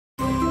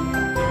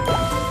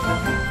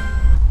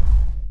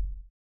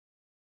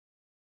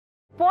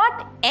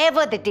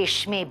whatever the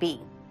dish may be,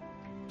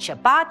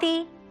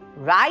 chapati,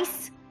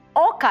 rice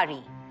or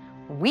curry,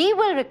 we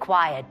will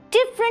require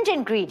different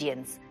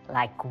ingredients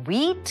like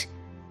wheat,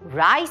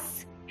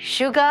 rice,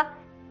 sugar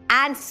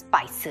and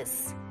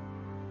spices.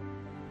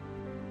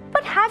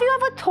 But have you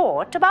ever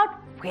thought about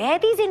where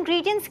these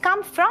ingredients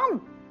come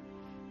from?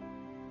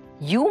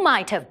 You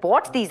might have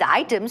bought these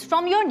items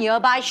from your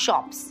nearby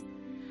shops.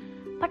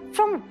 But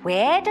from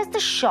where does the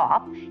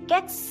shop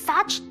get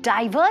such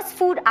diverse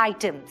food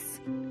items?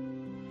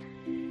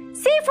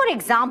 Say, for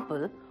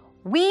example,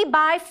 we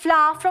buy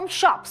flour from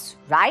shops,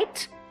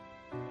 right?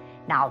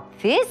 Now,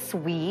 this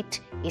wheat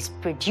is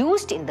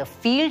produced in the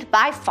field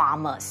by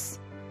farmers.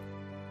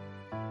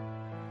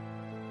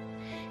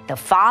 The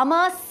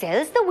farmer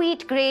sells the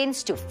wheat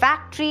grains to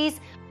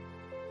factories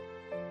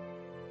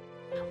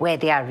where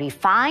they are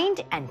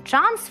refined and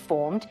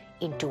transformed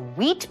into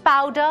wheat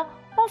powder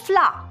or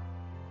flour.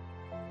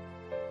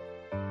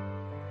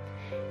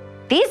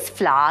 This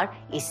flour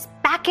is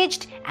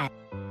packaged and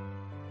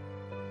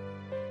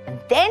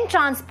then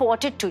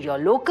transported to your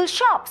local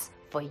shops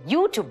for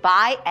you to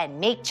buy and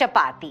make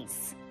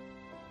chapatis.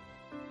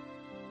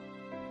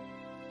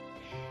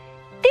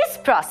 This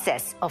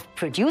process of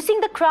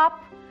producing the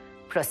crop,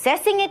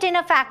 processing it in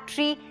a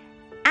factory,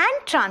 and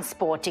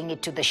transporting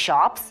it to the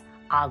shops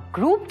are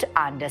grouped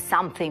under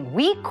something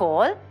we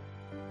call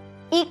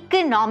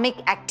economic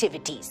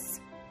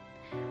activities.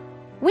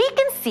 We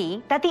can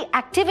see that the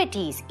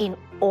activities in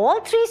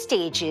all three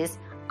stages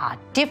are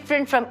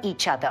different from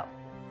each other.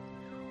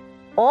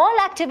 All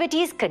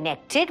activities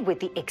connected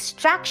with the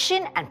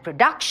extraction and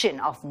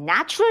production of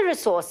natural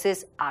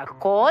resources are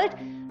called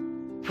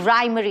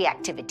primary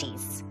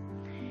activities.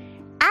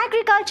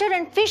 Agriculture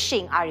and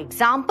fishing are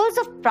examples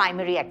of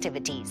primary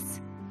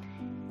activities.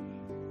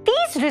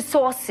 These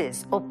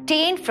resources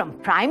obtained from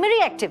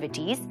primary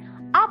activities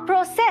are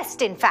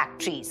processed in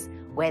factories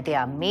where they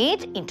are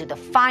made into the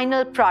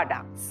final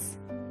products.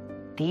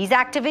 These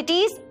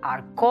activities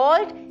are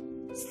called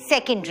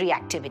secondary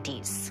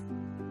activities.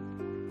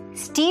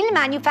 Steel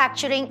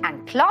manufacturing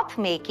and cloth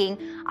making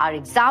are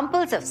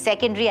examples of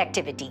secondary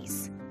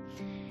activities.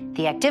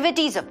 The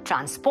activities of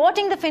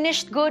transporting the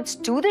finished goods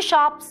to the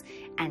shops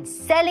and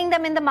selling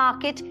them in the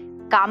market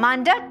come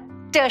under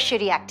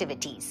tertiary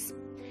activities.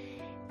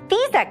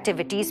 These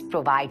activities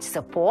provide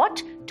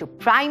support to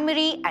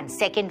primary and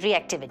secondary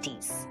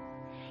activities.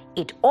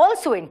 It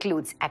also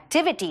includes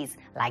activities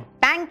like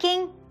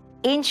banking,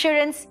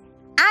 insurance,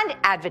 and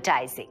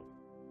advertising.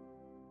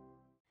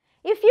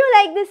 If you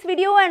like this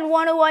video and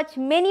want to watch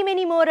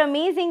many more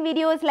amazing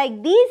videos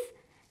like these,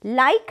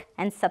 like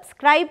and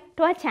subscribe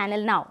to our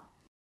channel now.